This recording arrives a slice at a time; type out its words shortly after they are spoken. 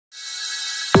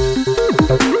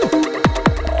About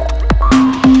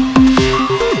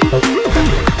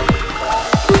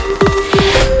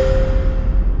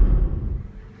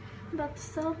to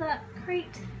sell that crate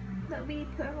that we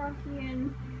put Rocky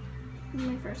in when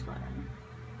we first got him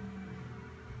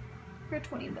for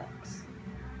 20 bucks.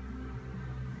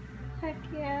 Heck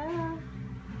yeah.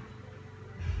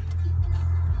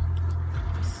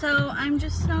 So I'm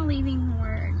just now leaving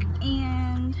work,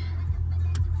 and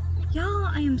y'all,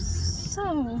 I am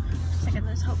so sick of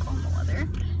this Oklahoma weather.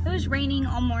 It was raining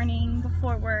all morning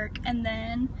before work, and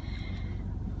then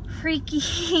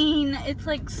freaking, it's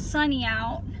like sunny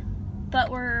out, but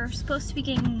we're supposed to be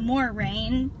getting more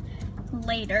rain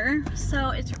later, so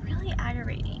it's really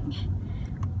aggravating.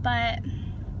 But,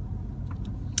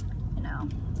 you know,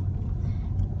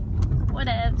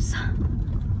 whatevs.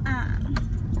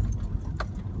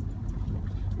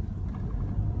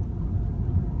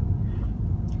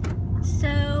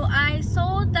 So I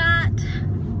sold that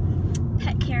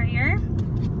pet carrier.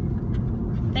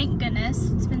 Thank goodness,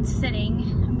 it's been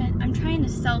sitting. I'm trying to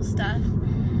sell stuff.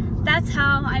 That's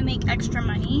how I make extra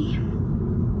money.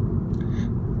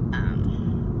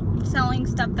 Selling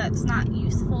stuff that's not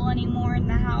useful anymore in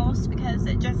the house, because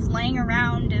it just laying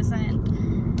around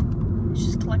isn't, it's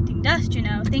just collecting dust, you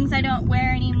know, things I don't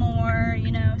wear anymore,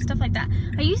 you know, stuff like that.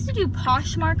 I used to do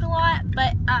Poshmark a lot,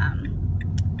 but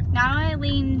now I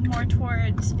lean more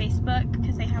towards Facebook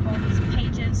because they have all these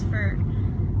pages for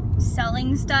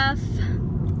selling stuff.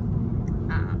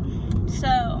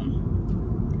 So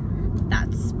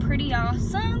that's pretty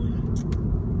awesome.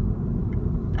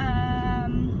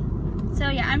 So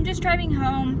yeah, I'm just driving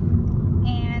home,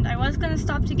 and I was gonna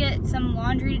stop to get some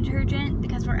laundry detergent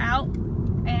because we're out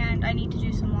and I need to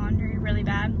do some laundry really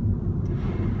bad.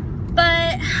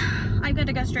 But I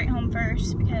gotta go straight home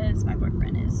first because my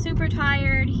boyfriend is super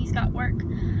tired. He's got work.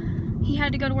 He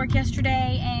had to go to work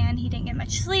yesterday and he didn't get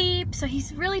much sleep, so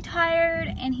he's really tired,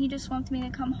 and he just wants me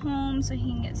to come home so he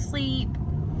can get sleep.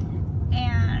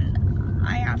 And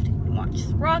I have to watch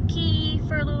Rocky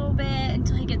for a little bit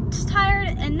until he gets tired,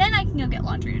 and then I can go get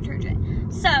laundry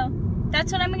detergent. So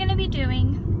that's what I'm gonna be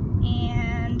doing,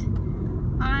 and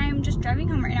I'm just driving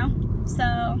home right now. So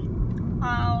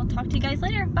I'll talk to you guys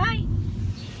later. Bye.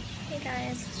 Hey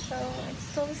guys, so it's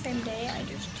still the same day. I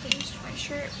just changed my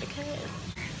shirt because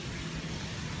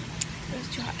it was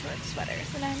too hot to wear the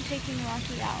sweaters, and I'm taking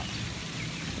Rocky out.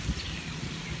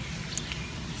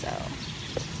 So,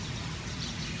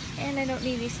 and I don't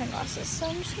need these sunglasses, so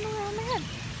I'm just gonna wear on my head,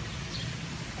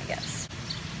 I guess.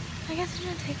 I'm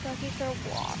gonna take Rocky for a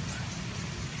walk.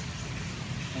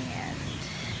 And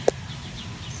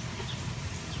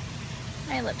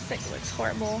my lipstick looks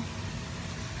horrible.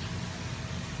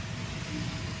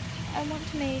 I want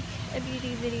to make a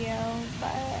beauty video,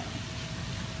 but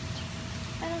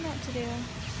I don't know what to do.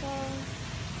 So,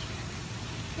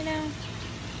 you know,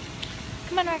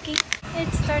 come on, Rocky.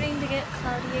 It's starting to get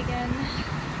cloudy again,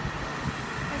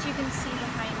 as you can see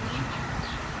behind me.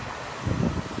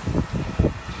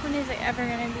 When is it ever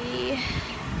gonna be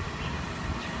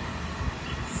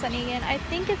sunny again? I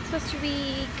think it's supposed to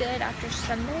be good after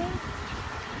Sunday.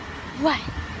 What?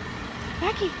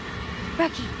 Rocky,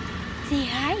 Rocky, say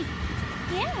hi.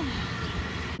 Yeah.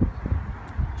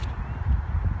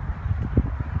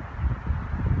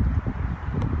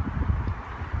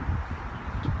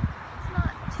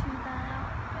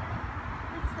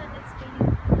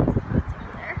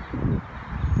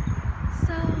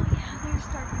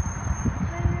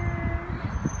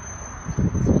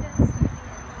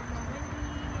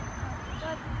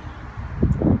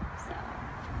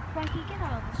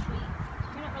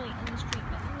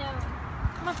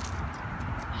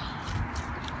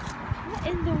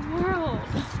 In the world.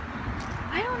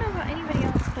 I don't know about anybody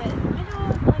else, but my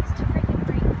dog likes to freaking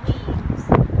bring leaves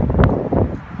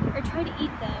or try to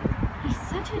eat them. He's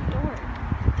such a dork.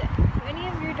 Do any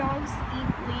of your dogs eat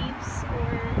leaves?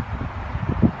 Or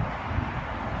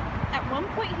at one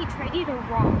point he tried to eat a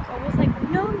rock. I was like,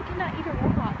 no, you cannot eat a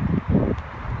rock.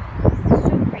 It's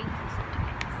so crazy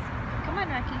sometimes. Come on,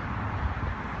 Rocky.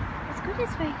 Let's go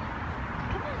this way.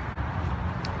 Come on.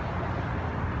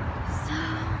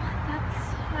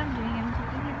 I'm doing. I'm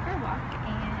taking him for a walk,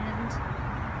 and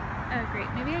oh great,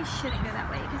 maybe I shouldn't go that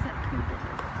way because that poop is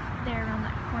there around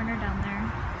that corner down there.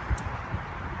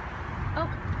 Oh,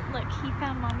 look, he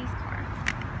found Mommy's car.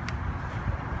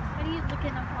 What are you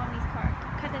looking up Mommy's car?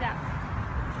 Cut it out.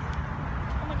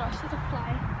 Oh my gosh, there's a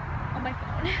fly on my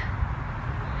phone.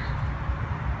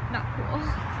 Not cool.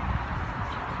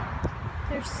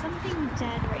 There's something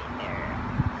dead right there.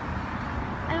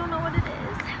 I don't know what it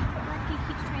is. He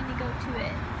keeps trying to go to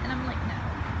it, and I'm like, no.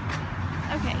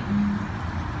 Okay.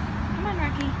 Come on,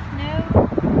 Rocky. No.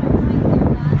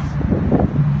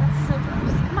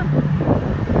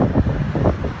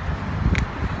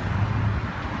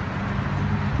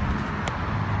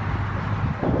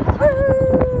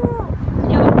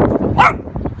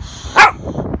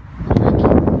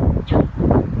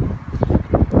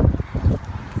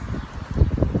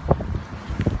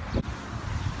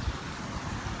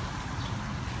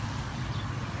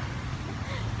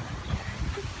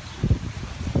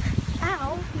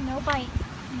 No bite.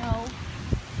 No.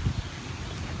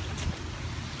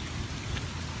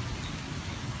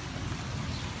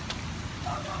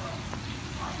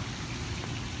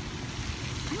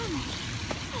 Come on, Maggie.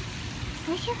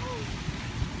 Where's your home?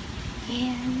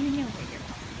 Yeah, you know where you're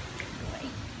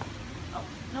home. Oh,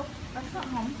 nope. That's not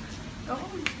home. Go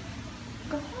home.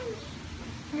 Go home.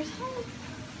 Where's home?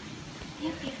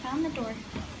 Yep, you found the door.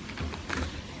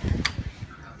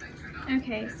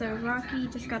 Okay, so Rocky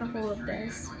just got a hold of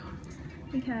this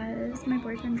because my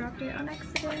boyfriend dropped it on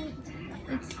accident.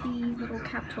 It's the little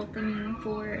capsule thingy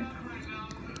for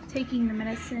taking the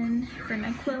medicine for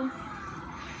NyQuil.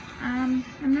 I'm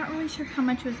not really sure how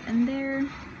much was in there.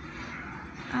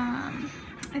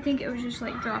 I think it was just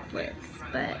like droplets,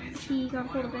 but he got a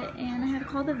hold of it and I had to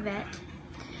call the vet.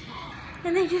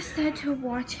 And they just said to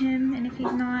watch him, and if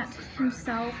he's not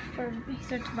himself or he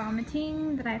starts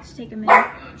vomiting, that I have to take him in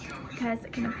because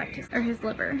it can affect his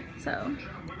liver. So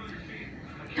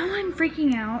now I'm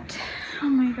freaking out. Oh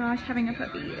my gosh, having a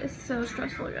puppy is so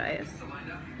stressful, guys.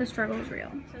 The struggle is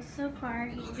real. So far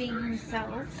he's being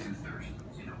himself,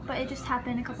 but it just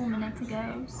happened a couple minutes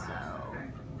ago, so.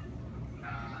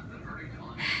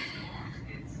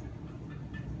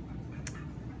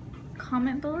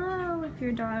 Comment below if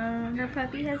your dog or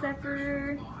puppy has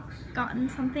ever gotten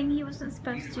something he wasn't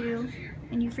supposed to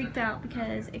and you freaked out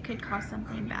because it could cause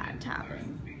something bad to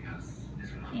happen.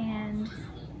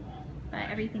 But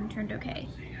everything turned okay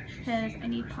because I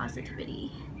need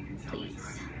positivity,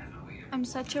 please. I'm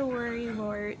such a worry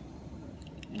wart,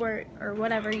 or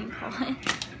whatever you call it.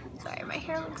 Sorry, my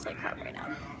hair looks like crap right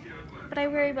now. But I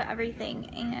worry about everything,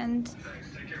 and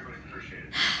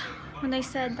when they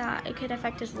said that it could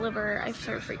affect his liver, I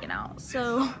started freaking out.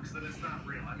 So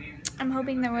I'm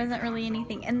hoping there wasn't really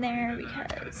anything in there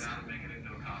because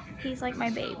he's like my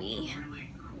baby.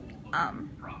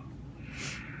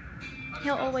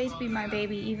 He'll always be my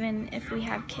baby even if we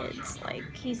have kids. Like,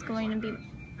 he's going to be...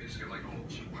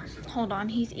 Hold on,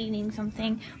 he's eating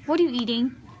something. What are you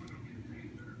eating?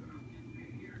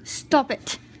 Stop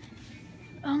it.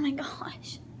 Oh my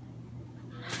gosh.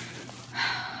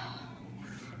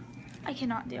 I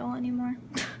cannot deal anymore.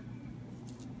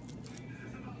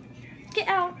 Get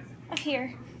out of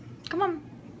here. Come on.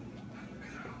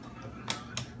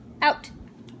 Out.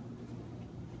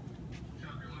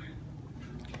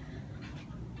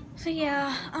 So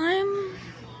yeah, I'm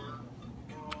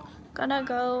gonna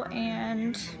go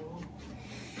and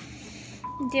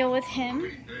deal with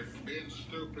him.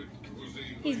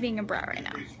 He's being a brat right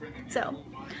now. So,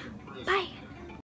 bye.